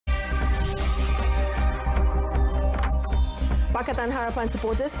Pakatan Harapan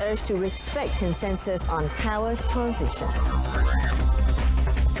supporters urge to respect consensus on power transition.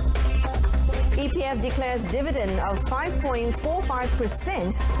 EPF declares dividend of 5.45%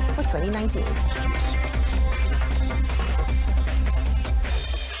 for 2019.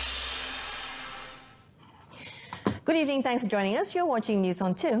 Good evening, thanks for joining us. You're watching News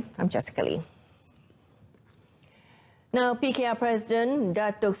on 2. I'm Jessica Lee. Now, PKR President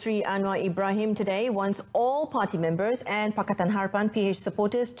Datuk Seri Anwar Ibrahim today wants all party members and Pakatan Harapan PH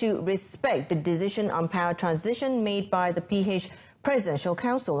supporters to respect the decision on power transition made by the PH Presidential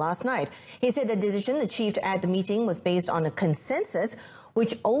Council last night. He said the decision achieved at the meeting was based on a consensus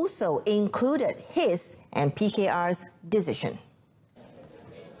which also included his and PKR's decision.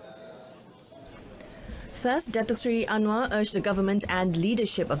 Thus, Datuk Seri Anwar urged the government and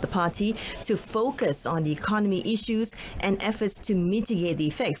leadership of the party to focus on the economy issues and efforts to mitigate the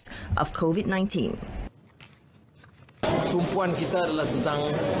effects of COVID-19. Tumpuan kita adalah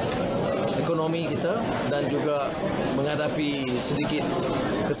tentang ekonomi kita dan juga menghadapi sedikit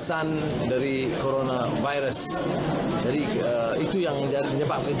kesan dari coronavirus. Jadi itu yang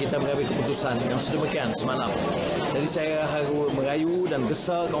menyebabkan kita mengambil keputusan yang sedemikian semalam. Jadi saya mengayu dan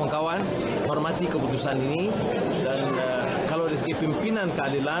gesa kawan-kawan hormati keputusan ini dan kalau dari segi pimpinan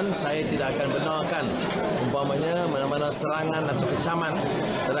keadilan saya tidak akan benarkan umpamanya mana-mana serangan atau kecaman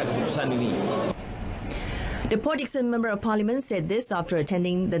terhadap keputusan ini. The Port Dickson Member of Parliament said this after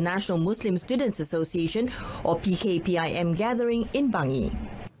attending the National Muslim Students Association or PKPIM gathering in Bangi.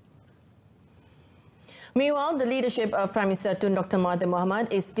 Meanwhile, the leadership of Prime Minister Tun Dr. Mahathir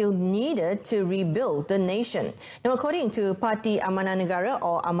Mohamad is still needed to rebuild the nation. Now, according to Parti Amanah Negara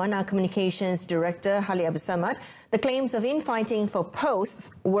or Amanah Communications Director Hali Abdul Samad, the claims of infighting for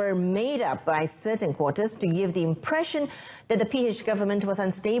posts were made up by certain quarters to give the impression that the PH government was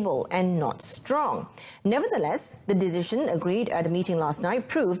unstable and not strong. Nevertheless, the decision agreed at a meeting last night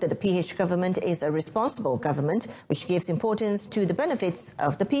proved that the PH government is a responsible government which gives importance to the benefits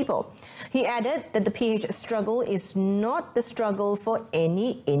of the people. He added that the PH struggle is not the struggle for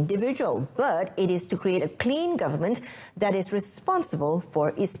any individual, but it is to create a clean government that is responsible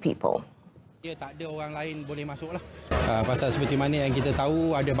for its people. Ya, tak ada orang lain boleh masuk lah. Pasal seperti mana yang kita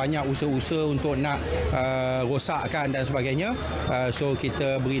tahu ada banyak usaha-usaha untuk nak rosakkan dan sebagainya. So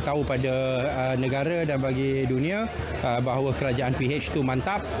kita beritahu pada negara dan bagi dunia bahawa kerajaan PH tu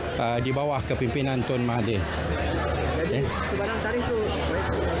mantap di bawah kepimpinan Tun Mahathir. Jadi sebarang tarikh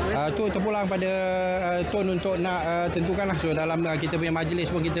tu terpulang pada Tun untuk nak tentukanlah. So dalam kita punya majlis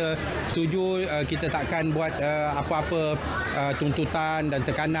pun kita setuju kita takkan buat apa-apa tuntutan dan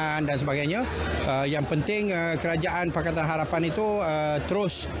tekanan dan sebagainya. Yang penting kerajaan Pakatan Harapan itu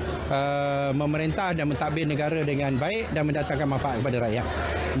terus memerintah dan mentadbir negara dengan baik dan mendatangkan manfaat kepada rakyat.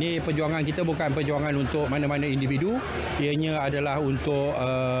 Ini perjuangan kita bukan perjuangan untuk mana-mana individu. Ianya adalah untuk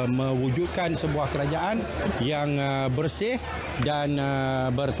mewujudkan sebuah kerajaan yang bersih dan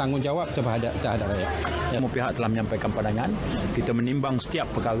bertanggungjawab terhadap rakyat. Semua pihak telah menyampaikan pandangan. Kita menimbang setiap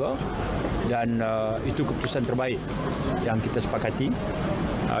perkara dan itu keputusan terbaik yang kita sepakati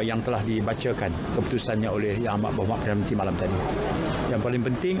yang telah dibacakan keputusannya oleh Yang Amat Berhormat Perdana Menteri malam tadi. Yang paling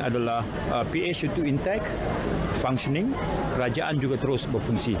penting adalah PH itu intact, functioning, kerajaan juga terus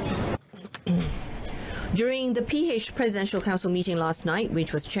berfungsi. During the PH Presidential Council meeting last night,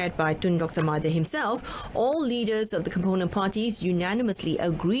 which was chaired by Tun Dr. Mahathir himself, all leaders of the component parties unanimously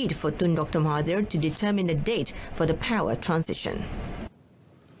agreed for Tun Dr. Mahathir to determine a date for the power transition.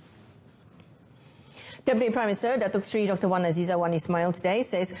 Deputy Prime Minister Datuk Seri Dr. Wan Azizah Wan Ismail today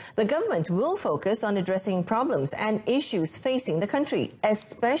says the government will focus on addressing problems and issues facing the country,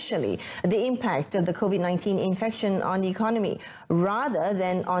 especially the impact of the COVID-19 infection on the economy, rather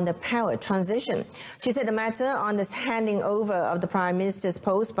than on the power transition. She said the matter on this handing over of the Prime Minister's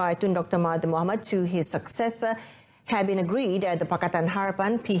post by Tun Dr. Mahathir Mohamad to his successor had been agreed at the Pakatan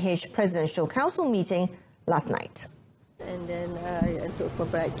Harapan PH Presidential Council meeting last night. And then untuk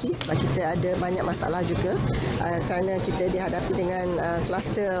memperbaiki sebab kita ada banyak masalah juga kerana kita dihadapi dengan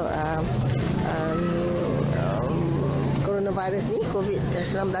kluster coronavirus ni,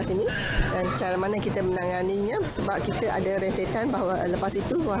 COVID-19 ini, dan cara mana kita menanganinya sebab kita ada rentetan bahawa lepas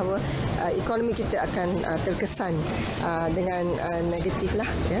itu bahawa ekonomi kita akan terkesan dengan negatif lah,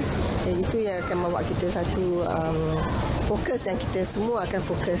 ya. Dan itu yang akan membawa kita satu fokus dan kita semua akan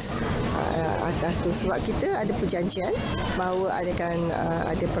fokus atas tu sebab kita ada perjanjian bahawa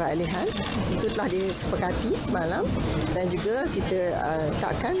ada peralihan itu telah disepakati semalam dan juga kita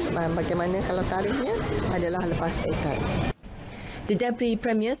takkan bagaimana kalau tarikhnya adalah lepas akad. The Deputy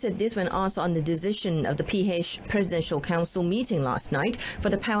Premier said this when asked on the decision of the PH Presidential Council meeting last night for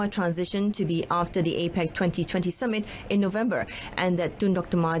the power transition to be after the APEC 2020 summit in November, and that Tun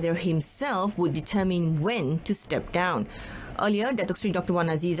Dr. Mahathir himself would determine when to step down. Earlier, Datuk Sri Dr. Wan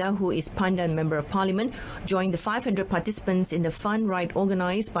Aziza, who is Pandan Member of Parliament, joined the 500 participants in the fun ride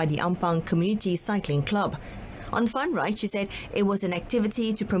organised by the Ampang Community Cycling Club. On the fun ride, she said it was an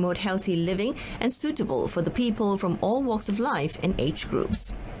activity to promote healthy living and suitable for the people from all walks of life and age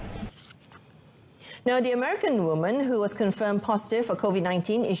groups. Now, the American woman who was confirmed positive for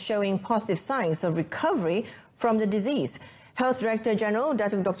COVID-19 is showing positive signs of recovery from the disease. Health Director General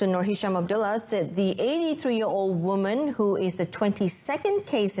Dr. Nur Hisham Abdullah said the 83-year-old woman, who is the 22nd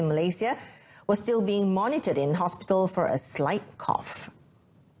case in Malaysia, was still being monitored in hospital for a slight cough.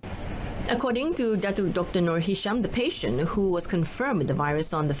 According to Dr. Nur Hisham, the patient who was confirmed with the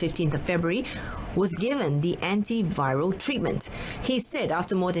virus on the 15th of February was given the antiviral treatment. He said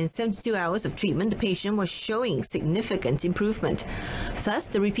after more than 72 hours of treatment, the patient was showing significant improvement. Thus,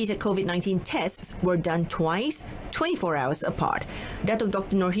 the repeated COVID-19 tests were done twice, 24 hours apart.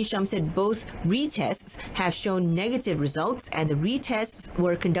 Dr. Nur Hisham said both retests have shown negative results, and the retests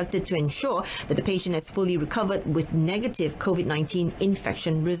were conducted to ensure that the patient has fully recovered with negative COVID-19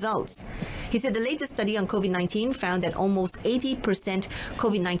 infection results. He said the latest study on COVID-19 found that almost 80%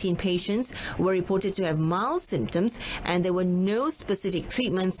 COVID-19 patients were reported to have mild symptoms, and there were no specific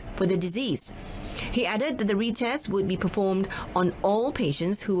treatments for the disease. He added that the retest would be performed on all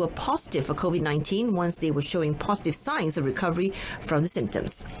patients who were positive for COVID-19 once they were showing positive signs of recovery from the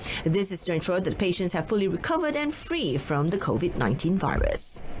symptoms. This is to ensure that patients have fully recovered and free from the COVID-19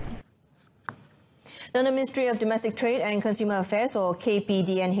 virus. Now, the Ministry of Domestic Trade and Consumer Affairs, or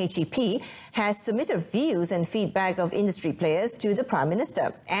KPDNHEP, has submitted views and feedback of industry players to the Prime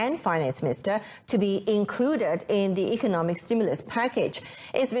Minister and Finance Minister to be included in the economic stimulus package.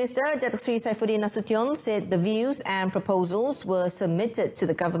 Its Minister, Datuk Sri Saifuddin Nasution, said the views and proposals were submitted to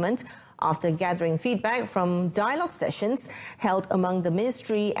the government after gathering feedback from dialogue sessions held among the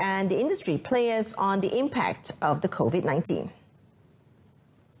ministry and the industry players on the impact of the COVID-19.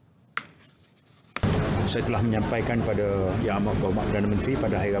 Saya telah menyampaikan pada Yang Amat Berhormat Perdana Menteri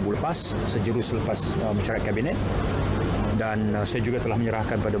pada hari Rabu lepas, sejurus selepas mesyuarat Kabinet, dan saya juga telah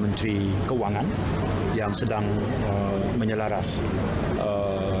menyerahkan pada Menteri Kewangan yang sedang menyelaras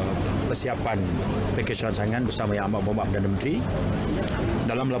persiapan pakej rancangan bersama Yang Amat Berhormat Perdana Menteri.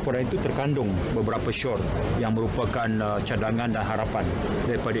 Dalam laporan itu terkandung beberapa syur yang merupakan cadangan dan harapan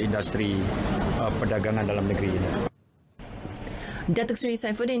daripada industri perdagangan dalam negeri ini. Datuk Sri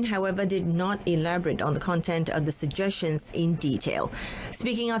Saifuddin, however, did not elaborate on the content of the suggestions in detail.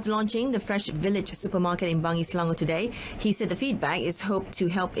 Speaking after launching the Fresh Village supermarket in Bangi, Selangor today, he said the feedback is hoped to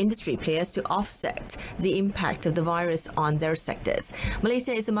help industry players to offset the impact of the virus on their sectors.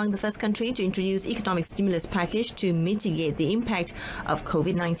 Malaysia is among the first country to introduce economic stimulus package to mitigate the impact of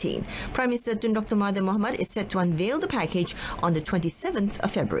COVID-19. Prime Minister Tun Dr. Mahathir Mohamad is set to unveil the package on the 27th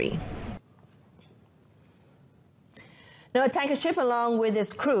of February. Now, a tanker ship along with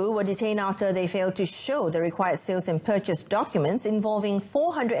its crew were detained after they failed to show the required sales and purchase documents involving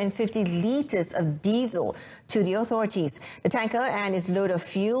 450 litres of diesel to the authorities. The tanker and its load of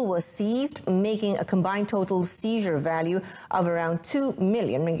fuel were seized, making a combined total seizure value of around 2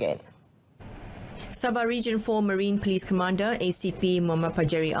 million ringgit. Sabah Region 4 Marine Police Commander ACP Muhammad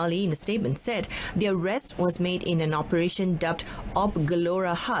Pajeri Ali in a statement said the arrest was made in an operation dubbed Op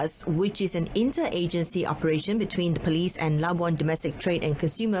Gelora Khas, which is an inter-agency operation between the police and Labuan Domestic Trade and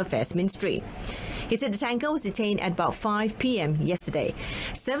Consumer Affairs Ministry. He said the tanker was detained at about 5 p.m. yesterday.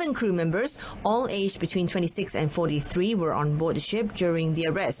 7 crew members, all aged between 26 and 43, were on board the ship during the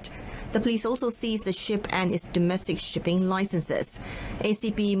arrest. The police also seized the ship and its domestic shipping licenses.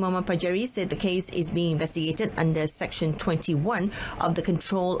 ACP Muhammad Pajeri said the case is being investigated under Section 21 of the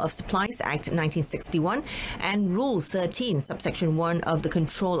Control of Supplies Act 1961 and Rule 13, Subsection 1 of the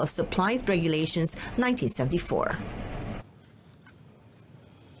Control of Supplies Regulations 1974.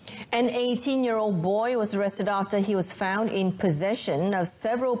 An 18-year-old boy was arrested after he was found in possession of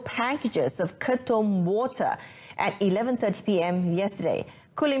several packages of Ketom water at 11:30 p.m. yesterday.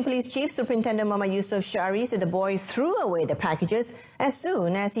 Kulim Police Chief Superintendent Muhammad Yusof Syari said the boy threw away the packages as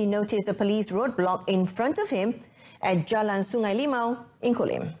soon as he noticed a police roadblock in front of him at Jalan Sungai Limau in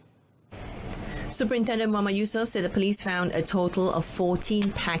Kulim. Superintendent Muhammad Yusof said the police found a total of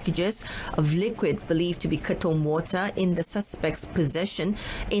 14 packages of liquid believed to be ketum water in the suspect's possession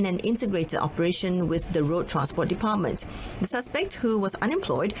in an integrated operation with the Road Transport Department. The suspect, who was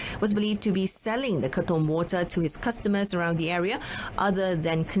unemployed, was believed to be selling the ketum water to his customers around the area other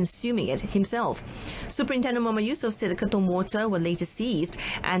than consuming it himself. Superintendent Muhammad Yusof said the ketum water were later seized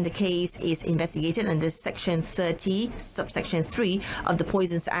and the case is investigated under Section 30, Subsection 3 of the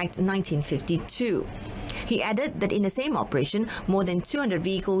Poisons Act 1952. He added that in the same operation, more than 200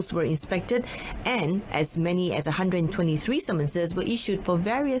 vehicles were inspected and as many as 123 summonses were issued for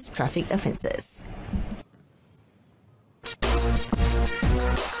various traffic offences.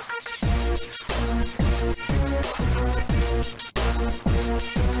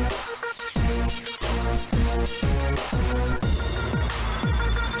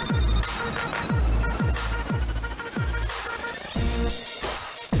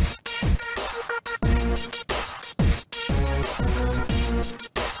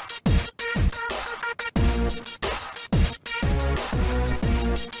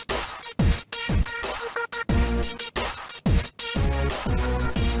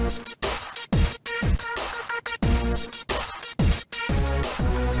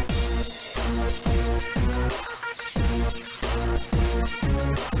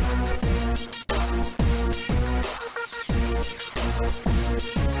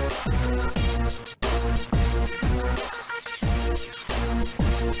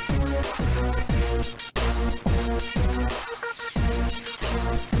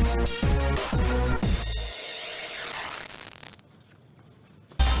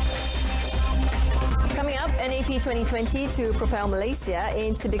 Coming up, NAP 2020 to propel Malaysia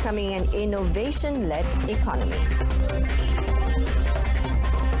into becoming an innovation-led economy.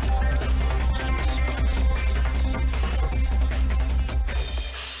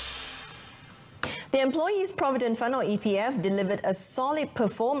 The Employees Provident Fund, or EPF, delivered a solid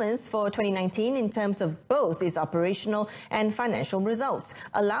performance for 2019 in terms of both its operational and financial results,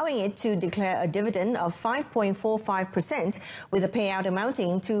 allowing it to declare a dividend of 5.45% with a payout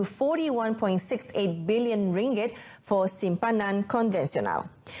amounting to 41.68 billion ringgit for Simpanan Konvensional.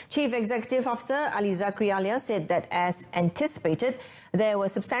 Chief Executive Officer Ali Zakri Alia said that as anticipated, there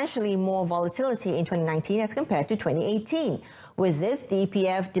was substantially more volatility in 2019 as compared to 2018. With this, the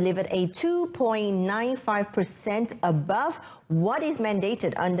EPF delivered a 2.95% above what is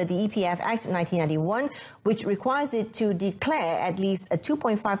mandated under the EPF Act 1991, which requires it to declare at least a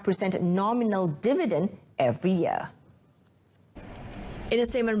 2.5% nominal dividend every year. In a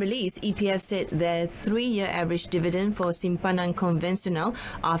statement release, EPF said their 3-year average dividend for Simpanan Konvensional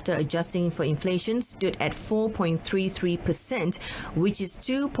after adjusting for inflation stood at 4.33%, which is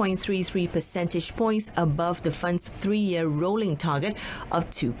 2.33 percentage points above the fund's 3-year rolling target of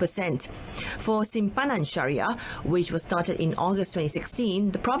 2%. For Simpanan Syariah, which was started in August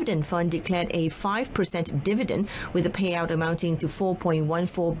 2016, the Provident Fund declared a 5% dividend with a payout amounting to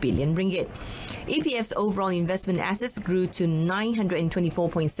 4.14 billion ringgit. EPF's overall investment assets grew to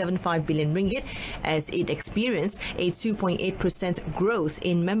 924.75 billion ringgit as it experienced a 2.8% growth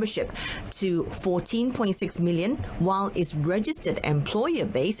in membership to 14.6 million, while its registered employer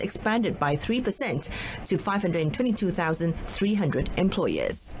base expanded by 3% to 522,300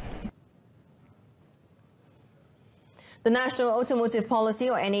 employers. The National Automotive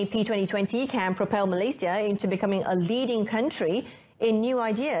Policy, or NAP 2020, can propel Malaysia into becoming a leading country in new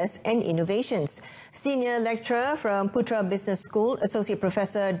ideas and innovations. Senior lecturer from Putra Business School, Associate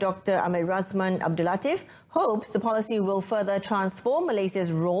Professor Dr. Ahmed Razman Abdul Latif, hopes the policy will further transform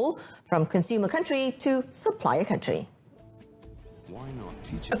Malaysia's role from consumer country to supplier country.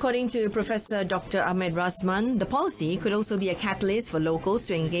 According to Professor Dr. Ahmed Razman, the policy could also be a catalyst for locals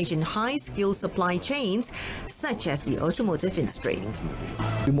to engage in high-skilled supply chains such as the automotive industry.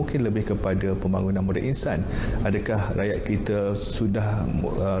 Mungkin lebih kepada pembangunan modal insan. Adakah rakyat kita sudah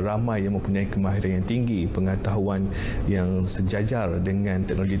ramai yang mempunyai kemahiran yang tinggi, pengetahuan yang sejajar dengan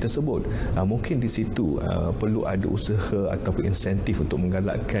teknologi tersebut? Mungkin di situ perlu ada usaha ataupun insentif untuk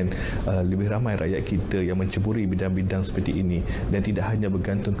menggalakkan lebih ramai rakyat kita yang menceburi bidang-bidang seperti ini dan tidak hanya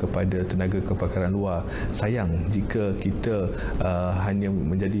bergantung kepada tenaga kepakaran luar. Sayang jika kita hanya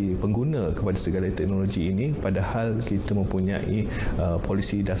menjadi pengguna kepada segala teknologi ini, padahal kita mempunyai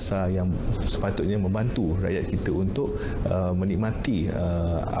polisi dasar yang sepatutnya membantu rakyat kita untuk menikmati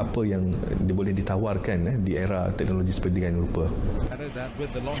apa yang boleh ditawarkan di era teknologi sedemikian rupa.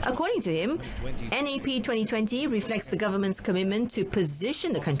 According to him, NAP 2020 reflects the government's commitment to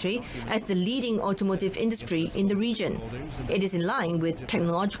position the country as the leading automotive industry in the region. It is in line line with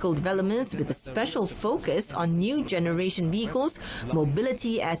technological developments with a special focus on new generation vehicles,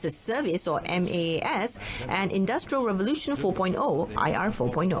 mobility as a service or MaaS, and Industrial Revolution 4.0, IR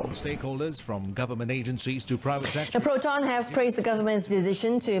 4.0. Stakeholders from government agencies to private sector. The Proton have praised the government's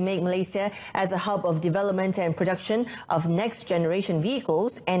decision to make Malaysia as a hub of development and production of next generation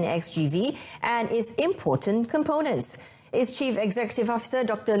vehicles, NXGV, and its important components. Its Chief Executive Officer,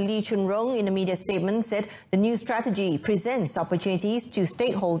 Dr. Lee Chun Rong, in a media statement said the new strategy presents opportunities to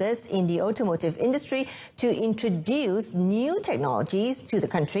stakeholders in the automotive industry to introduce new technologies to the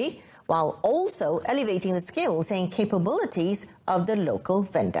country, while also elevating the skills and capabilities of the local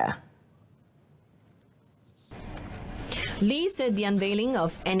vendor. Lee said the unveiling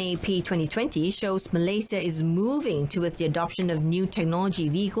of NAP 2020 shows Malaysia is moving towards the adoption of new technology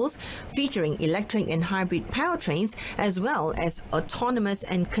vehicles featuring electric and hybrid powertrains as well as autonomous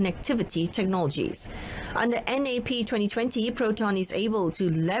and connectivity technologies. Under NAP 2020, Proton is able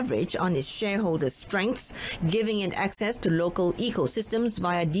to leverage on its shareholders' strengths, giving it access to local ecosystems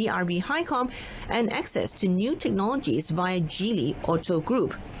via DRB Highcom and access to new technologies via Geely Auto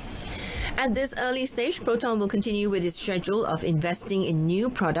Group. At this early stage, Proton will continue with its schedule of investing in new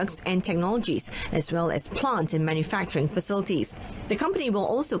products and technologies, as well as plant and manufacturing facilities. The company will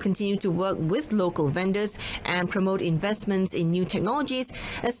also continue to work with local vendors and promote investments in new technologies,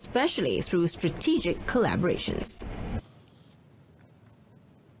 especially through strategic collaborations.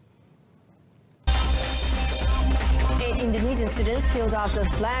 Indonesian students killed after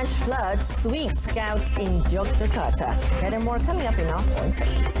flash floods sweep scouts in Yogyakarta. That and more coming up in our foreign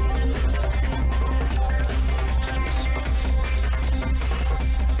segment.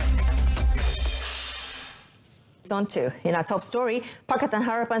 On to. In our top story, Pakatan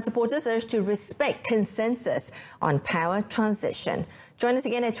Harapan supporters urge to respect consensus on power transition. Join us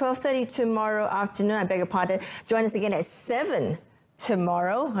again at 12:30 tomorrow afternoon. I beg your pardon. Join us again at 7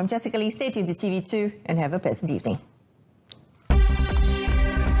 tomorrow. I'm Jessica Lee. Stay tuned to TV2 and have a pleasant evening.